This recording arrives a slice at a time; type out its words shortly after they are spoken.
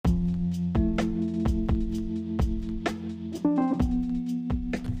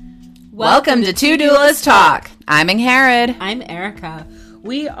Welcome to Two Doulas Talk. I'm Ingharad. I'm Erica.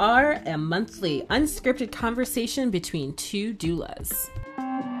 We are a monthly unscripted conversation between two doulas.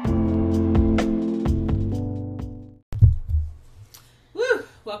 Woo!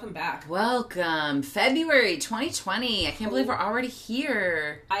 Welcome back. Welcome. February 2020. I can't believe we're already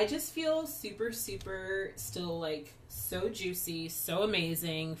here. I just feel super still like so juicy, so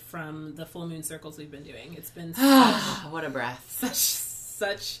amazing from the full moon circles we've been doing. It's been what a breath.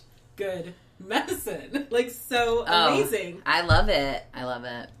 Such good medicine. Like so amazing. I love it. I love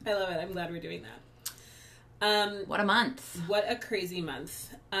it. I'm glad we're doing that. What a month. What a crazy month.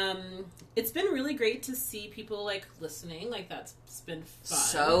 It's been really great to see people like listening. Like that's been fun.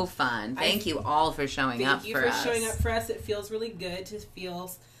 So fun. Thank you all for showing up for us. Thank you for showing up for us. It feels really good to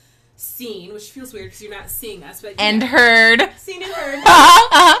feel seen, which feels weird because you're not seeing us, but and heard. Seen and heard.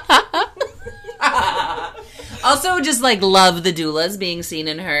 Also, just like love the doulas being seen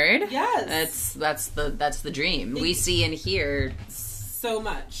and heard. Yes, that's the dream. We see and hear so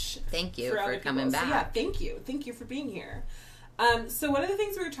much. Thank you for coming back. So, yeah, thank you for being here. So one of the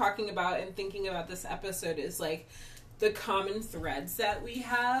things we were talking about and thinking about this episode is like the common threads that we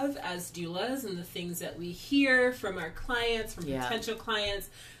have as doulas and the things that we hear from our clients, from potential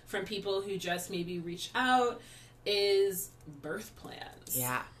clients, from people who just maybe reach out is birth plans.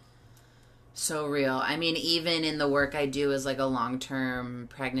 Yeah. So real. I mean, even in the work I do as like a long-term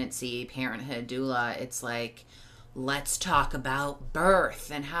pregnancy, parenthood doula, it's like, let's talk about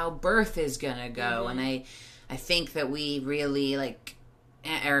birth and how birth is gonna go. Mm-hmm. And I think that we really, like,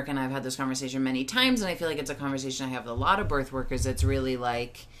 Eric and I have had this conversation many times, and I feel like it's a conversation I have with a lot of birth workers. It's really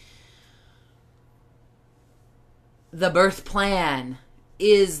like, the birth plan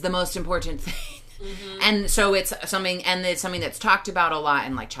is the most important thing. Mm-hmm. And so it's something that's talked about a lot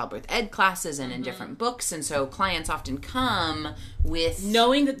in like childbirth ed classes and in different books. And so clients often come with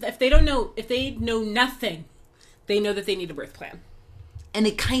knowing that if they know nothing, they know that they need a birth plan. And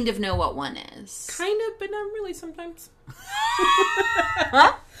they kind of know what one is. Kind of, but not really sometimes.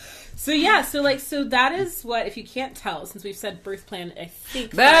 Huh? So that is what, if you can't tell, since we've said birth plan, I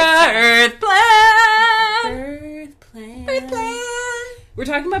think birth plan. We're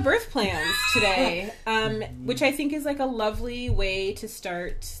talking about birth plans today, which I think is like a lovely way to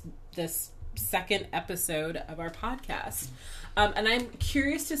start this second episode of our podcast. And I'm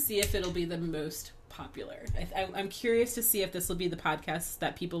curious to see if it'll be the most popular. I'm curious to see if this will be the podcast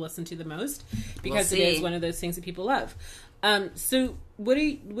that people listen to the most, because it is one of those things that people love. So what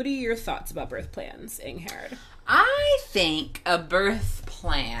are your thoughts about birth plans, Ingharad? I think a birth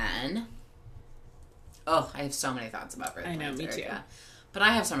plan... Oh, I have so many thoughts about birth plans. I know, me too. But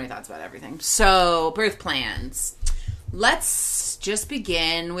I have so many thoughts about everything. So, birth plans. Let's just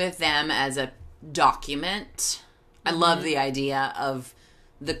begin with them as a document. I love the idea of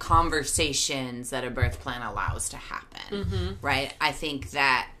the conversations that a birth plan allows to happen, right? I think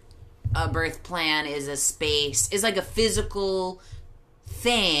that a birth plan is like a physical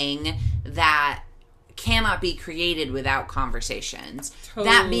thing that cannot be created without conversations. Totally.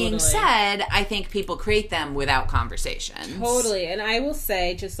 That being said, I think people create them without conversations. Totally. And I will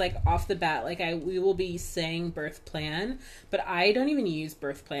say, just like off the bat, like we will be saying birth plan, but I don't even use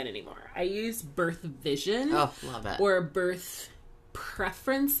birth plan anymore. I use birth vision. Oh, love it. Or birth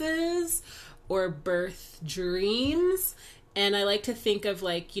preferences or birth dreams. And I like to think of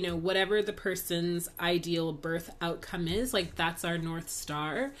like, you know, whatever the person's ideal birth outcome is, like that's our North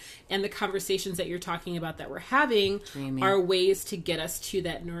Star. And the conversations that you're talking about that we're having are ways to get us to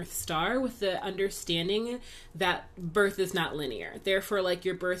that North Star with the understanding that birth is not linear. Therefore, like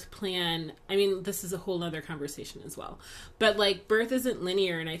your birth plan, I mean, this is a whole other conversation as well. But like birth isn't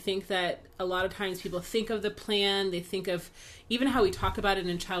linear. And I think that a lot of times people think of the plan, they think of even how we talk about it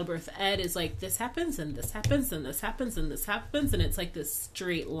in childbirth ed is like this happens and this happens and this happens and this happens, and it's like this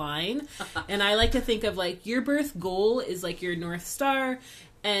straight line. And I like to think of like your birth goal is like your North Star,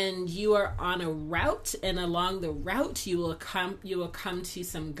 and you are on a route, and along the route you will come to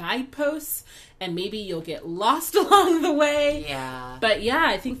some guideposts, and maybe you'll get lost along the way. Yeah. But yeah,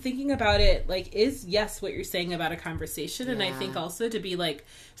 I think thinking about it like is yes what you're saying about a conversation, and I think also to be like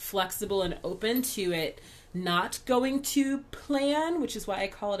flexible and open to it not going to plan, which is why I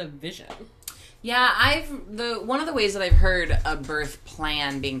call it a vision. Yeah, one of the ways that I've heard a birth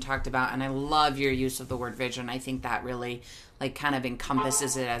plan being talked about, and I love your use of the word vision. I think that really like kind of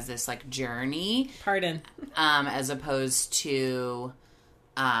encompasses it as this like journey. Pardon. As opposed to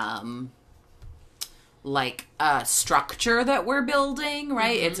like a structure that we're building,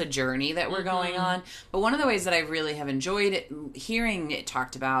 right? It's a journey that we're going on. But one of the ways that I really have enjoyed hearing it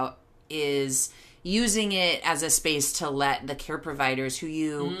talked about is using it as a space to let the care providers who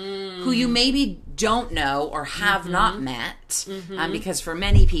you maybe don't know or have not met, because for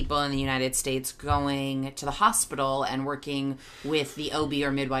many people in the United States, going to the hospital and working with the OB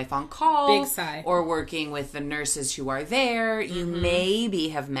or midwife on call, Big sigh. or working with the nurses who are there, you maybe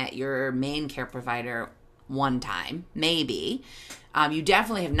have met your main care provider one time, maybe. You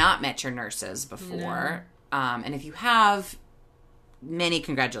definitely have not met your nurses before, and if you have, many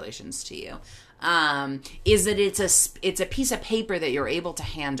congratulations to you. Is that it's a piece of paper that you're able to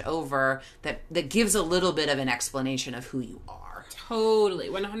hand over that gives a little bit of an explanation of who you are. Totally,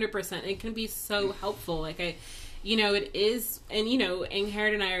 100%. It can be so helpful. Like it is, and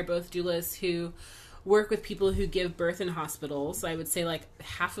Ingrid and I are both doulas who work with people who give birth in hospitals. I would say like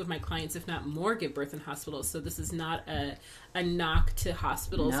half of my clients, if not more, give birth in hospitals. So this is not a knock to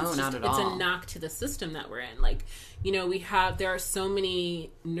hospitals. No, not at all. It's a knock to the system that we're in. Like, there are so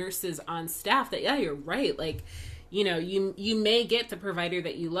many nurses on staff that, yeah, you're right. Like, you may get the provider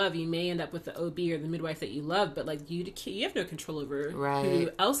that you love. You may end up with the OB or the midwife that you love, but like you have no control over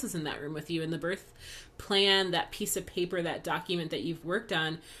who else is in that room with you. And the birth plan, that piece of paper, that document that you've worked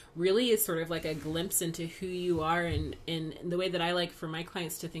on, really is sort of like a glimpse into who you are. And the way that I like for my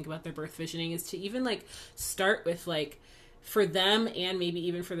clients to think about their birth visioning is to even like start with like, for them and maybe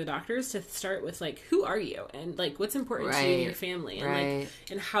even for the doctors, to start with like, who are you, and like what's important to you and your family, and like,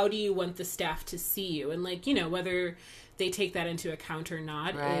 and how do you want the staff to see you, and like, whether they take that into account or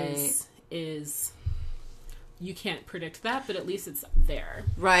not is you can't predict that, but at least it's there,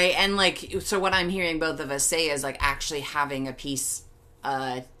 right? And like, so what I'm hearing both of us say is like actually having a piece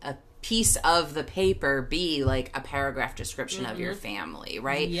of the paper be like a paragraph description of your family,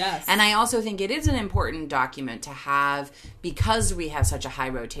 right? Yes. And I also think it is an important document to have, because we have such a high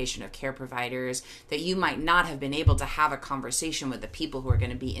rotation of care providers, that you might not have been able to have a conversation with the people who are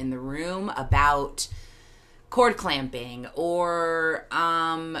going to be in the room about cord clamping or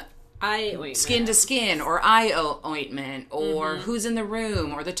eye ointment, skin to skin, or eye ointment, or who's in the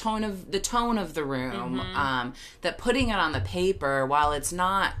room, or the tone of the room. That putting it on the paper, while it's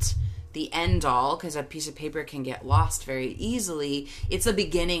not the end all, because a piece of paper can get lost very easily, it's the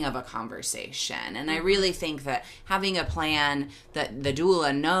beginning of a conversation. And I really think that having a plan that the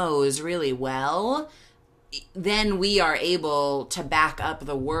doula knows really well, then we are able to back up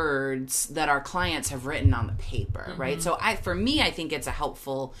the words that our clients have written on the paper, right? So for me, I think it's a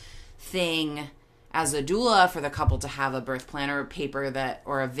helpful thing as a doula for the couple to have a birth plan or a paper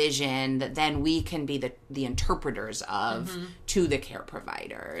or a vision that then we can be the interpreters of to the care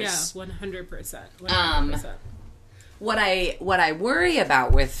providers. Yeah, 100%. What I worry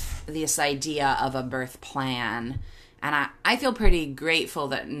about with this idea of a birth plan, and I feel pretty grateful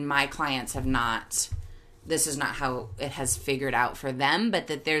that my clients have not, this is not how it has figured out for them, but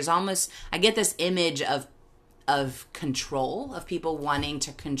that there's almost, I get this image of control, of people wanting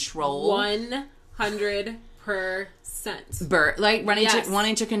to control 100%.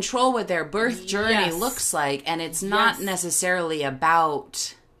 Wanting to control what their birth journey looks like, and it's not necessarily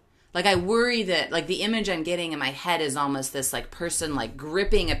about, like, I worry that, like, the image I'm getting in my head is almost this, like, person, like,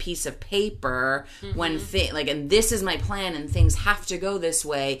 gripping a piece of paper when, and this is my plan and things have to go this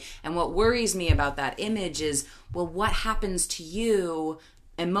way. And what worries me about that image is, well, what happens to you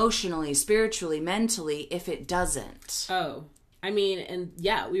emotionally, spiritually, mentally if it doesn't? Oh, I mean, and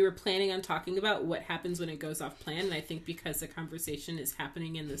yeah, we were planning on talking about what happens when it goes off plan, and I think because the conversation is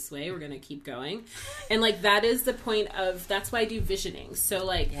happening in this way, we're going to keep going. And like, that is the point of, that's why I do visioning. So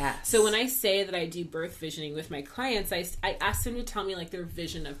like, so when I say that I do birth visioning with my clients, I ask them to tell me like their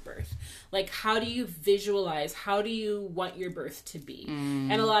vision of birth. Like, how do you visualize, how do you want your birth to be?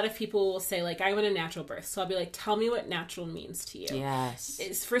 And a lot of people will say like, I want a natural birth. So I'll be like, tell me what natural means to you.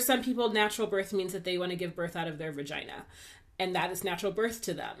 Yes. For some people, natural birth means that they want to give birth out of their vagina. And that is natural birth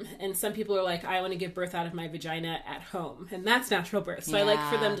to them. And some people are like, I want to give birth out of my vagina at home. And that's natural birth. So I like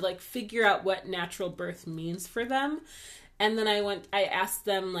for them to like figure out what natural birth means for them. And then I ask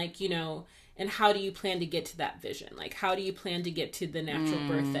them like, and how do you plan to get to that vision? Like, how do you plan to get to the natural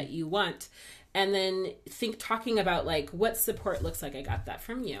birth that you want? And then talking about like what support looks like. I got that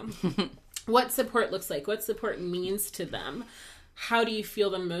from you. What support looks like, what support means to them. How do you feel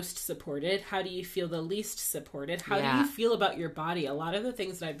the most supported? How do you feel the least supported? How do you feel about your body? A lot of the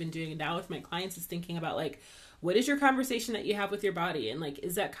things that I've been doing now with my clients is thinking about like, what is your conversation that you have with your body? And like,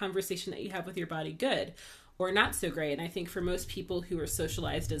 is that conversation that you have with your body good or not so great? And I think for most people who are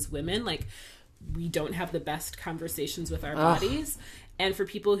socialized as women, like we don't have the best conversations with our bodies. And for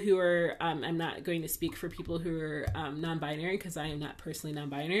people who are, I'm not going to speak for people who are non-binary, because I am not personally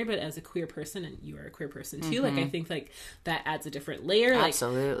non-binary, but as a queer person, and you are a queer person too, like I think like that adds a different layer.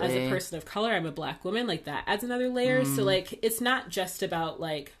 Absolutely. Like, as a person of color, I'm a Black woman, like that adds another layer. So like it's not just about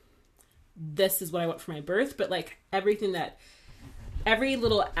like this is what I want for my birth, but like every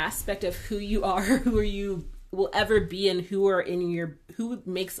little aspect of who you are, who you will ever be, and who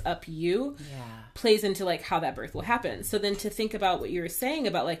makes up you plays into like how that birth will happen. So then to think about what you were saying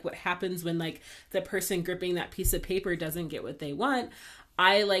about like what happens when like the person gripping that piece of paper doesn't get what they want,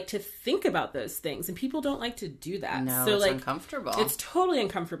 I like to think about those things, and people don't like to do that. No, so it's like uncomfortable. It's totally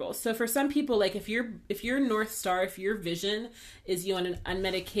uncomfortable. So for some people, like if your North Star, if your vision is you on an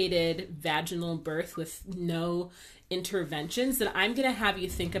unmedicated vaginal birth with no interventions, then I'm going to have you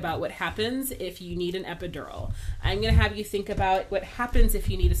think about what happens if you need an epidural. I'm going to have you think about what happens if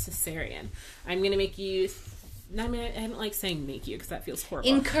you need a cesarean. I'm going to make you I don't like saying make you because that feels horrible.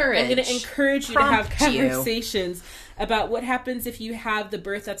 I'm going to encourage you to have conversations about what happens if you have the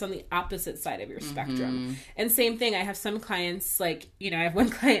birth that's on the opposite side of your spectrum. And same thing, I have some clients, like, I have one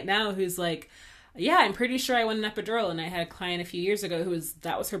client now who's like, yeah, I'm pretty sure I want an epidural. And I had a client a few years ago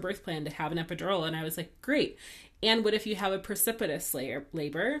that was her birth plan, to have an epidural. And I was like, great. And what if you have a precipitous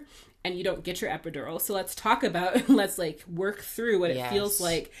labor and you don't get your epidural? So let's talk about, let's like work through what it feels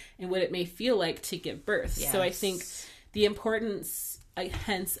like and what it may feel like to give birth. So I think the importance,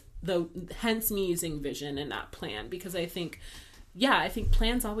 hence me using vision and not plan, because I think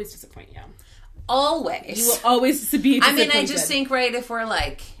plans always disappoint you. Always. You will always be disappointed. I just think, right, if we're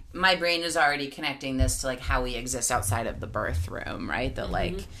like, my brain is already connecting this to like how we exist outside of the birth room, right? That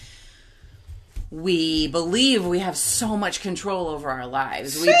like, we believe we have so much control over our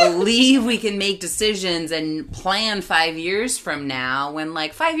lives. We believe we can make decisions and plan 5 years from now, when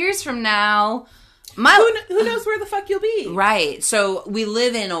like 5 years from now, who knows where the fuck you'll be. Right. So we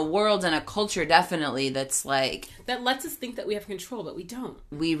live in a world and a culture definitely that's like, that lets us think that we have control, but we don't.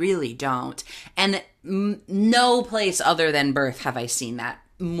 We really don't. And no place other than birth have I seen that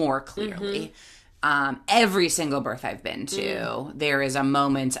more clearly. Every single birth I've been to, there is a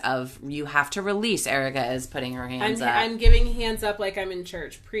moment of you have to release. Erica is putting her hands up. I'm giving hands up like I'm in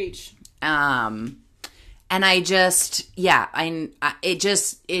church. Preach. And I just,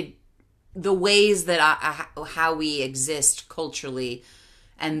 the ways that how we exist culturally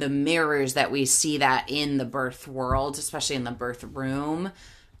and the mirrors that we see that in the birth world, especially in the birth room,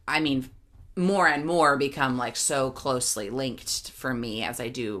 I mean, more and more become like so closely linked for me as I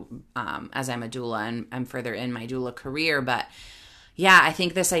do, as I'm a doula and I'm further in my doula career. But yeah, I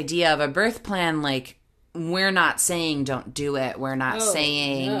think this idea of a birth plan, like, we're not saying don't do it. We're not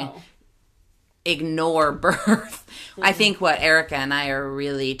saying ignore birth. I think what Erica and I are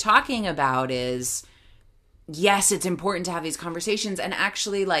really talking about is, yes, it's important to have these conversations, and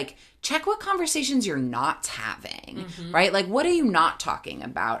actually like check what conversations you're not having, right? Like, what are you not talking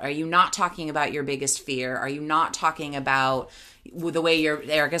about? Are you not talking about your biggest fear? Are you not talking about the way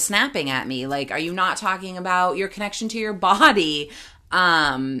Erica's snapping at me? Like, are you not talking about your connection to your body?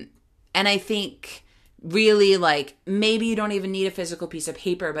 And I think really, like, maybe you don't even need a physical piece of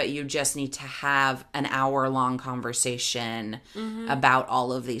paper, but you just need to have an hour-long conversation about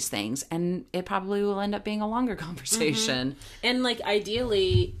all of these things. And it probably will end up being a longer conversation. And, like,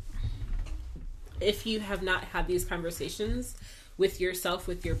 ideally, if you have not had these conversations with yourself,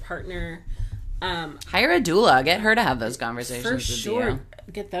 with your partner, hire a doula. Get her to have those conversations for with sure. you.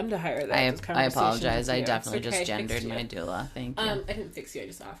 Get them to hire those I conversations. apologize. I with you. definitely It's okay. just gendered my doula. Thank you. I didn't fix you. I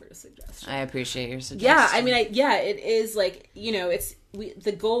just offered a suggestion. I appreciate your suggestion. Yeah, I mean, it is like, it's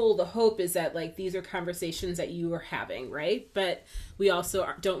the goal, the hope is that like these are conversations that you are having, right? But we also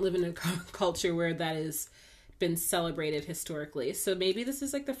don't live in a culture where that has been celebrated historically. So maybe this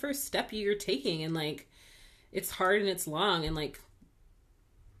is like the first step you're taking, and like it's hard and it's long, and like,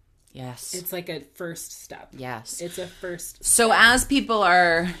 yes, it's like a first step. Yes, it's a first so step. As people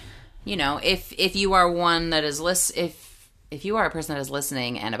are, if you are one that is if you are a person that is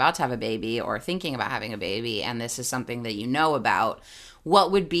listening and about to have a baby or thinking about having a baby, and this is something that you know about,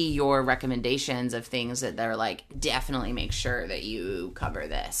 what would be your recommendations of things that they're like, definitely make sure that you cover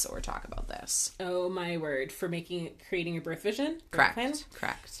this or talk about this? Oh my word. For creating a birth vision? Correct. Plan?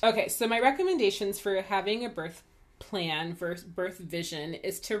 Correct. Okay, so my recommendations for having a birth plan versus birth vision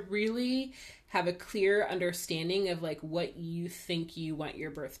is to really have a clear understanding of like what you think you want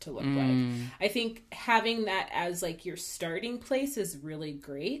your birth to look like. I think having that as like your starting place is really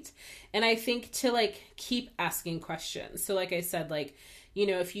great. And I think to like keep asking questions. So like I said, like, you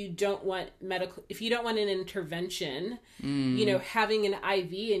know, if you don't want an intervention, you know, having an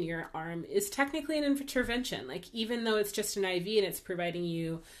IV in your arm is technically an intervention. Like, even though it's just an IV and it's providing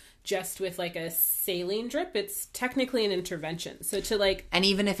you just with like a saline drip, it's technically an intervention. So to like, and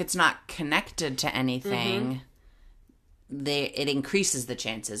even if it's not connected to anything, it increases the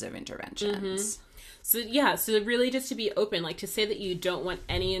chances of interventions. So yeah, so really just to be open, like to say that you don't want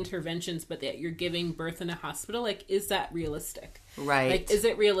any interventions, but that you're giving birth in a hospital, like, is that realistic? Right. Like, is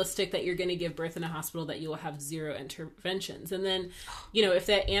it realistic that you're going to give birth in a hospital that you will have 0 interventions? And then, you know, if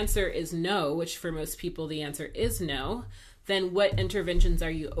that answer is no, which for most people the answer is no, then what interventions are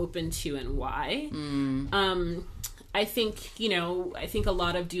you open to and why? I think, you know, a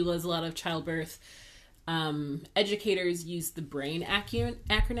lot of doulas, a lot of childbirth educators use the BRAIN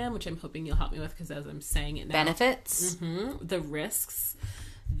acronym, which I'm hoping you'll help me with, because as I'm saying it now. Benefits. The risks.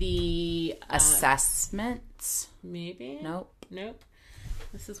 The assessments. Maybe? Nope.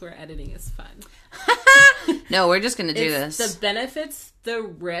 This is where editing is fun. No, we're just going to do this. The benefits, the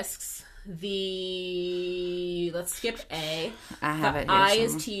risks, let's skip A. I have it here. I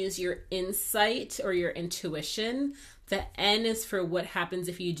is to use your insight or your intuition. The N is for what happens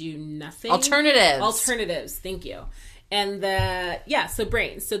if you do nothing. Alternatives. Thank you. And so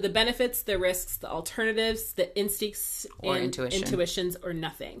brains. So the benefits, the risks, the alternatives, the instincts, or and intuitions, or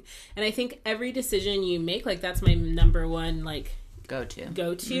nothing. And I think every decision you make, like, that's my number one, like, go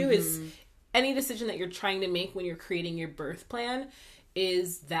to is any decision that you're trying to make when you're creating your birth plan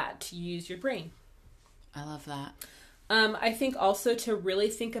is that to use your brain. I love that. I think also to really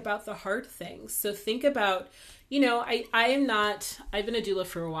think about the hard things. So think about, you know, I've been a doula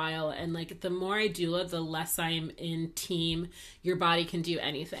for a while, and like the more I doula, the less I'm in team, your body can do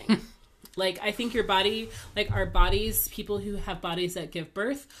anything. Like, I think your body, like our bodies, people who have bodies that give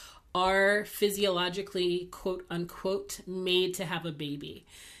birth are physiologically, quote unquote, made to have a baby.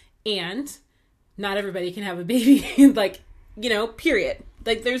 And not everybody can have a baby, like, you know, period.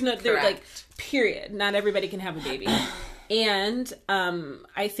 Like, period. Not everybody can have a baby. And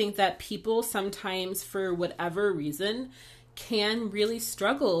I think that people sometimes, for whatever reason, can really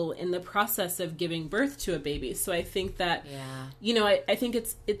struggle in the process of giving birth to a baby. So I think that, you know, I think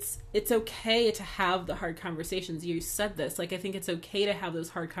it's okay to have the hard conversations. You said this, like, I think it's okay to have those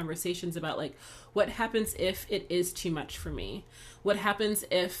hard conversations about, like, what happens if it is too much for me? What happens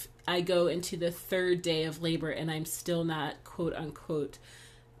if I go into the 3rd day of labor and I'm still not, quote unquote,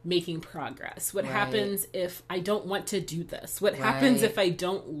 making progress? What happens if I don't want to do this? What happens if I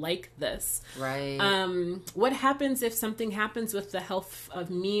don't like this? What happens if something happens with the health of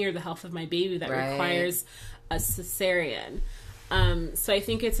me or the health of my baby that requires a cesarean? So I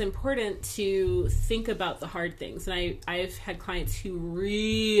think it's important to think about the hard things. And I've had clients who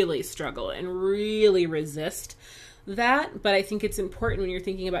really struggle and really resist that, but I think it's important when you're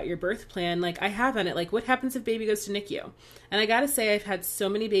thinking about your birth plan. Like, I have on it, like, what happens if baby goes to NICU? And I gotta say, I've had so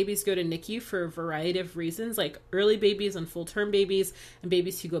many babies go to NICU for a variety of reasons, like early babies and full-term babies and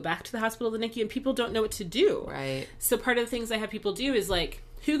babies who go back to the hospital, the NICU, and people don't know what to do. So part of the things I have people do is, like,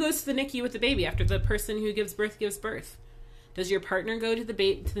 who goes to the NICU with the baby after the person who gives birth gives birth? Does your partner go to the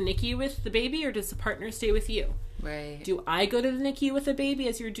NICU with the baby, or does the partner stay with you? Do I go to the NICU with the baby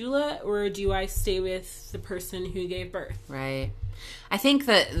as your doula, or do I stay with the person who gave birth? I think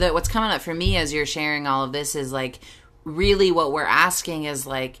that what's coming up for me as you're sharing all of this is, like, really what we're asking is,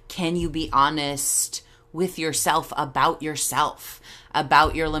 like, can you be honest with yourself, about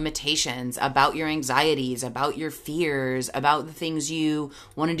your limitations, about your anxieties, about your fears, about the things you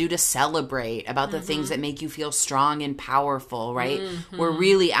want to do to celebrate, about the things that make you feel strong and powerful, right? We're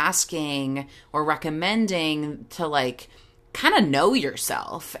really asking or recommending to, like, kind of know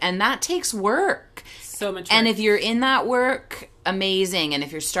yourself, and that takes work. So much work. And if you're in that work, amazing. And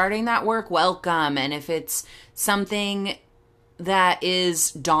if you're starting that work, welcome. And if it's something that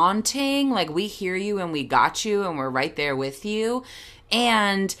is daunting, like, we hear you and we got you and we're right there with you.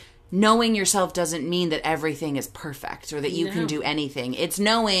 And knowing yourself doesn't mean that everything is perfect or that you can do anything. It's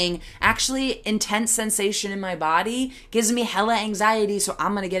knowing, actually, intense sensation in my body gives me hella anxiety, so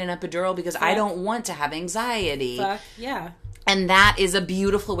I'm going to get an epidural because I don't want to have anxiety. And that is a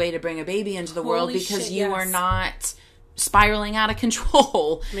beautiful way to bring a baby into the world, because you are not spiraling out of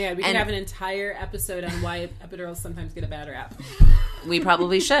control. Yeah, we could have an entire episode on why epidurals sometimes get a bad rap. We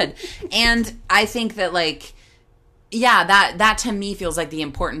probably should. And I think that, like, that to me feels like the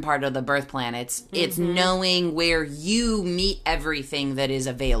important part of the birth plan. It's knowing where you meet everything that is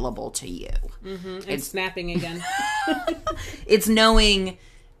available to you. It's snapping again. It's knowing,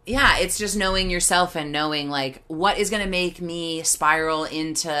 it's just knowing yourself and knowing, like, what is going to make me spiral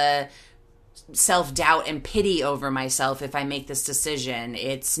into self-doubt and pity over myself if I make this decision.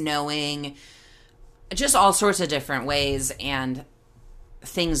 It's knowing just all sorts of different ways and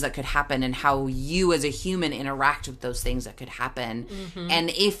things that could happen and how you as a human interact with those things that could happen.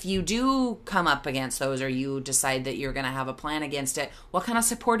 And if you do come up against those, or you decide that you're going to have a plan against it, what kind of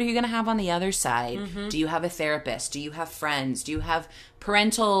support are you going to have on the other side? Do you have a therapist? Do you have friends? Do you have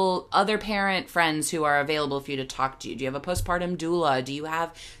other parent friends who are available for you to talk to? Do you have a postpartum doula? Do you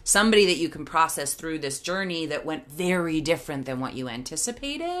have somebody that you can process through this journey that went very different than what you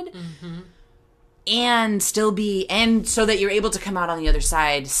anticipated? And still and so that you're able to come out on the other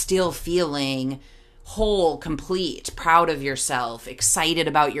side still feeling whole, complete, proud of yourself, excited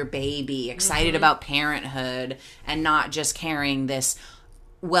about your baby, excited about parenthood, and not just carrying this,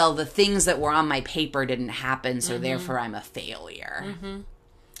 well, the things that were on my paper didn't happen, so therefore I'm a failure.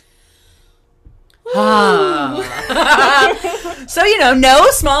 So, no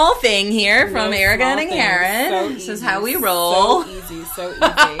small thing here from Erica and Karen. This is how we roll. So easy.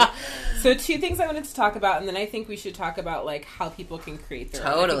 So 2 things I wanted to talk about, and then I think we should talk about, like, how people can create their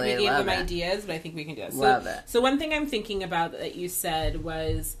own. Totally, I think we gave them it. ideas, but I think we can do it. Love it. So one thing I'm thinking about that you said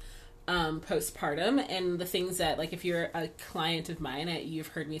was postpartum, and the things that, like, if you're a client of mine, you've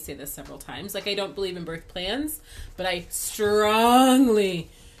heard me say this several times, like, I don't believe in birth plans, but I strongly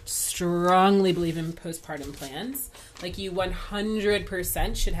believe in postpartum plans. Like, you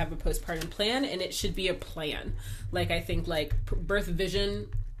 100% should have a postpartum plan, and it should be a plan. Like, I think, like, birth vision,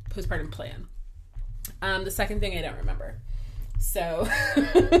 postpartum plan. The second thing I don't remember. So,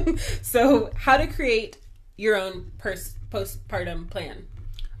 so how to create your own postpartum plan.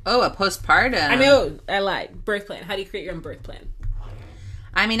 Oh, a postpartum. I know, I lied. Birth plan. How do you create your own birth plan?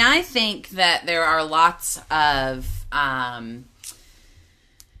 I mean, I think that there are lots of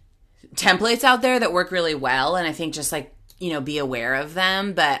templates out there that work really well, and I think just like, be aware of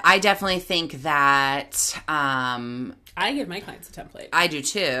them. But I definitely think that I give my clients a template. I do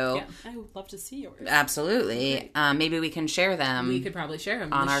too. Yeah, I would love to see yours. Absolutely. Maybe we can share them. We could probably share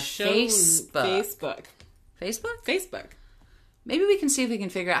them on our Facebook. Facebook? Maybe we can see if we can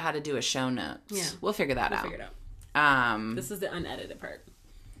figure out how to do a show notes. Yeah. We'll figure that out. Figure it out. This is the unedited part.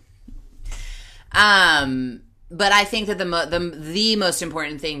 But I think that the most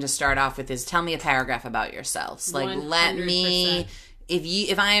important thing to start off with is tell me a paragraph about yourselves. Like, 100%. Let me,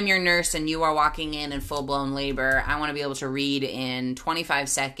 if I am your nurse and you are walking in full blown labor, I want to be able to read in 25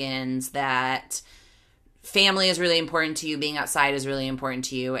 seconds that family is really important to you, being outside is really important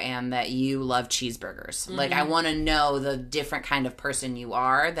to you, and that you love cheeseburgers. Like, I want to know the different kind of person you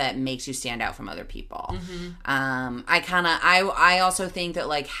are that makes you stand out from other people. I also think that,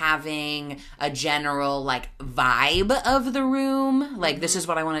 like, having a general, like, vibe of the room, like, this is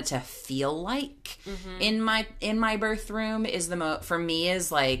what I want it to feel like in my birth room is for me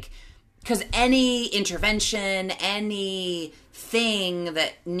is, like, because any intervention, any thing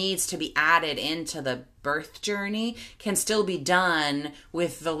that needs to be added into the birth journey can still be done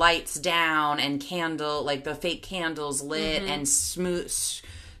with the lights down and the fake candles lit and smooth,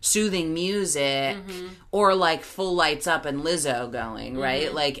 soothing music, or like full lights up and Lizzo going,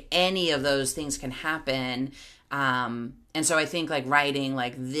 right? Like, any of those things can happen. And so I think, like, writing,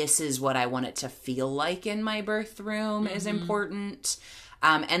 like, this is what I want it to feel like in my birth room is important.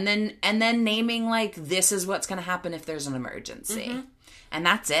 And then naming, like, this is what's going to happen if there's an emergency. And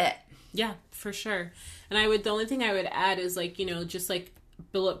that's it. Yeah, for sure. And the only thing I would add is, like, just like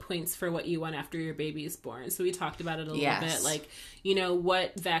bullet points for what you want after your baby is born. So we talked about it a little bit, like,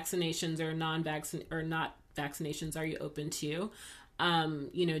 what vaccinations or not vaccinations are you open to?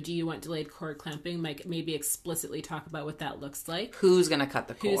 Do you want delayed cord clamping? Like, maybe explicitly talk about what that looks like. Who's going to cut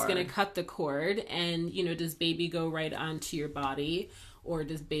the cord? Who's going to cut the cord? And, does baby go right onto your body? Or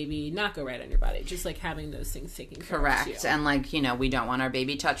does baby not go right on your body? Just, like, having those things taken care of. Correct. And, like, we don't want our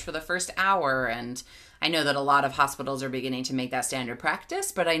baby touched for the first hour. And I know that a lot of hospitals are beginning to make that standard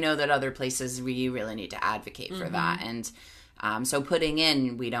practice, but I know that other places we really need to advocate for that. And so putting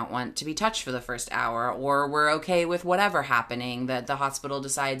in, we don't want to be touched for the first hour, or we're okay with whatever happening that the hospital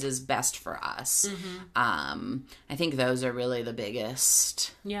decides is best for us. I think those are really the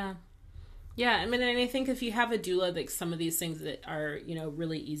biggest. Yeah. Yeah, I mean, and I think if you have a doula, like, some of these things that are,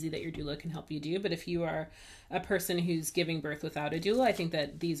 really easy that your doula can help you do. But if you are a person who's giving birth without a doula, I think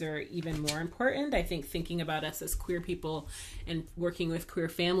that these are even more important. I think thinking about us as queer people and working with queer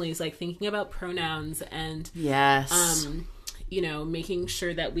families, like, thinking about pronouns and, making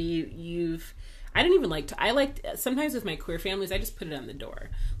sure that sometimes with my queer families, I just put it on the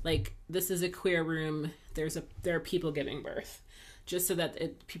door. Like, this is a queer room. There are people giving birth. Just so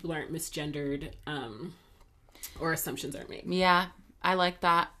that people aren't misgendered, or assumptions aren't made. Yeah, I like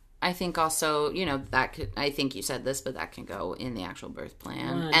that. I think also, that could, I think you said this, but that can go in the actual birth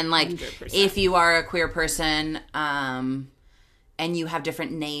plan. 100%. And like, if you are a queer person, and you have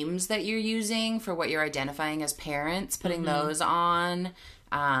different names that you're using for what you're identifying as parents, putting those on,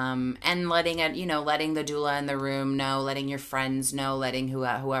 and letting the doula in the room know, letting your friends know, letting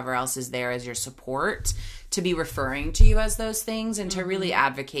whoever else is there as your support to be referring to you as those things, and to really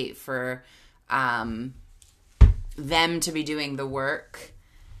advocate for them to be doing the work.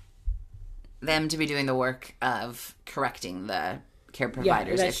 Them to be doing the work of correcting the care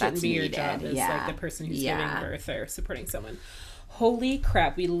providers if that's needed. Your job as like the person who's giving birth or supporting someone. Holy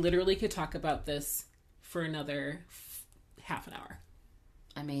crap! We literally could talk about this for another half an hour.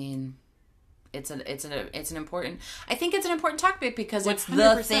 I mean, it's an important. I think it's an important topic because 100%. It's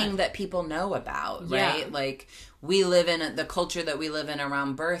the thing that people know about, right? Yeah. Like, we live in the culture that we live in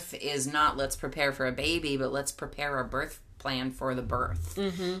around birth is not let's prepare for a baby, but let's prepare a birth plan for the birth.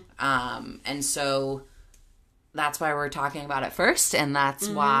 And so that's why we're talking about it first, and that's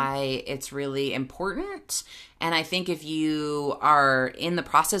why it's really important. And I think if you are in the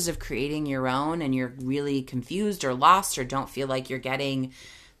process of creating your own and you're really confused or lost or don't feel like you're getting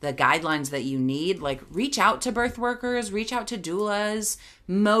the guidelines that you need, like, reach out to birth workers, reach out to doulas.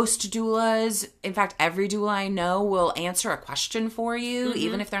 Most doulas, in fact, every doula I know will answer a question for you,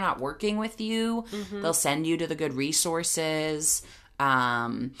 even if they're not working with you. They'll send you to the good resources.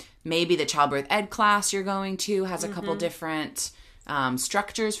 Maybe the childbirth ed class you're going to has a couple different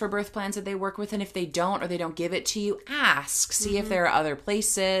structures for birth plans that they work with. And if they don't, or they don't give it to you, ask. See if there are other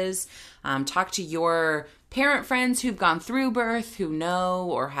places. Talk to your parent friends who've gone through birth, who know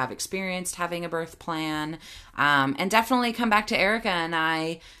or have experienced having a birth plan. And definitely come back to Erica and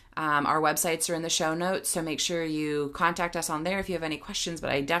I. Our websites are in the show notes, so make sure you contact us on there if you have any questions.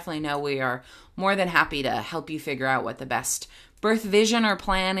 But I definitely know we are more than happy to help you figure out what the best birth vision or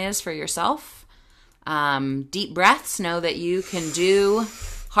plan is for yourself. Deep breaths. Know that you can do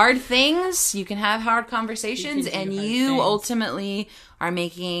hard things. You can have hard conversations, and you ultimately are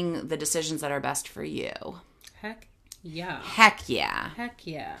making the decisions that are best for you. Heck yeah. Heck yeah. Heck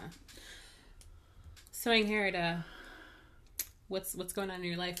yeah. So, Angharad, what's going on in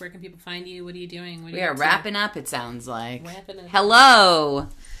your life? Where can people find you? What are you doing? We are wrapping up, it sounds like. Wrapping up. Hello.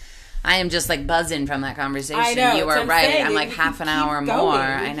 I am just like buzzing from that conversation. I know, you are right. saying. I'm like half an hour going. more.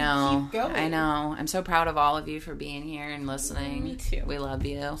 I know. Keep going. I know. I'm so proud of all of you for being here and listening. Me too. We love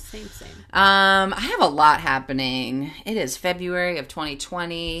you. Same. I have a lot happening. It is February of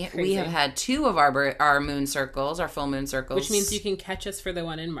 2020. Crazy. We have had 2 of our moon circles, our full moon circles. Which means you can catch us for the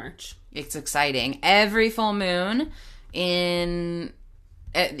one in March. It's exciting. Every full moon in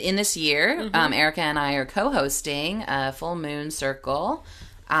this year, Erica and I are co-hosting a full moon circle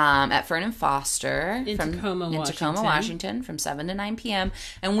at Fern and Foster in Tacoma, Washington, from 7 to 9 p.m.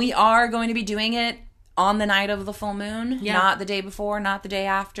 And we are going to be doing it on the night of the full moon, not the day before, not the day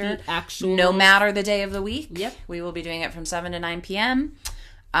after. The actual... No matter the day of the week. Yep. We will be doing it from 7 to 9 p.m.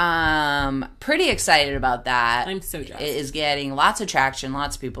 Pretty excited about that. I'm so jazzed. It is getting lots of traction,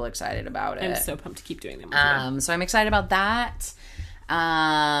 lots of people excited about it. I'm so pumped to keep doing them. So I'm excited about that.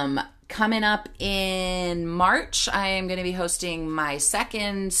 Coming up in March, I am going to be hosting my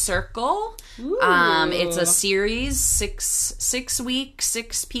second circle. It's a series, six week,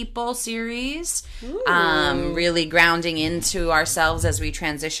 6 people series. Really grounding into ourselves as we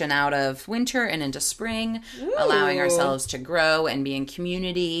transition out of winter and into spring, allowing ourselves to grow and be in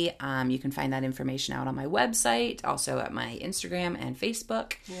community. You can find that information out on my website, also at my Instagram and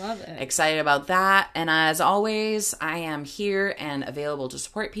Facebook. Love it. Excited about that. And as always, I am here and available to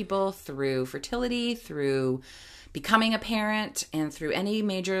support people through fertility, through becoming a parent, and through any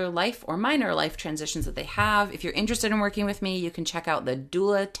major life or minor life transitions that they have. If you're interested in working with me, you can check out the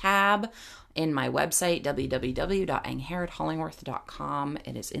doula tab in my website, www.angharadhollingworth.com.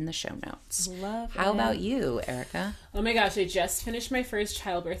 It is in the show notes. Love How it. about you, Erica? Oh my gosh, I just finished my first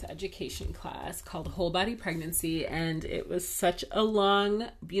childbirth education class called Whole Body Pregnancy, and it was such a long,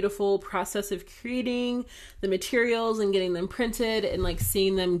 beautiful process of creating the materials and getting them printed and like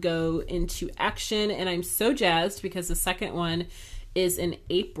seeing them go into action. And I'm so jazzed because the second one is in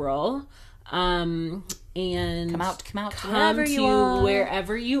April. And Come out wherever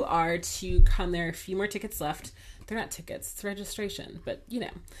you are to come. There are a few more tickets left. They're not tickets, it's registration, but you know.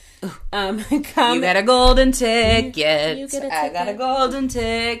 Come. You got a golden ticket. You get a ticket. I got a golden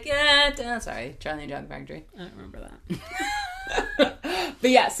ticket. Oh, sorry, Charlie and John Factory. I don't remember that. But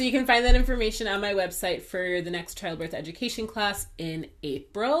yeah, so you can find that information on my website for the next childbirth education class in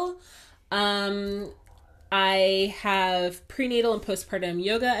April. I have prenatal and postpartum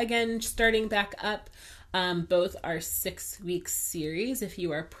yoga again starting back up. Both are 6-week series. If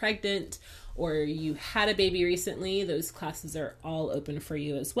you are pregnant or you had a baby recently, those classes are all open for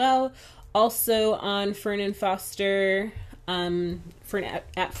you as well. Also on Fern and Foster,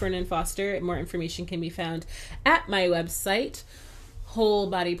 at Fern and Foster, more information can be found at my website,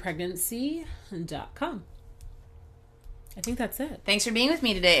 wholebodypregnancy.com. I think that's it. Thanks for being with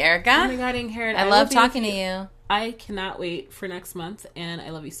me today, Erica. Oh my God, Ingrid. I love talking to you. I cannot wait for next month, and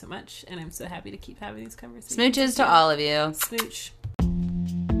I love you so much, and I'm so happy to keep having these conversations. Smooches to all of you. Smooch.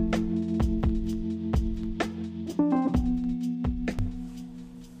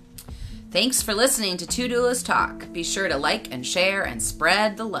 Thanks for listening to Two Doulas Talk. Be sure to like and share and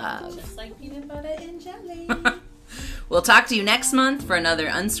spread the love. Just like peanut butter and jelly. We'll talk to you next month for another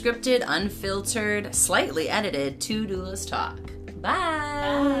unscripted, unfiltered, slightly edited Two Doulas Talk.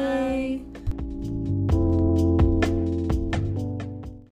 Bye. Bye.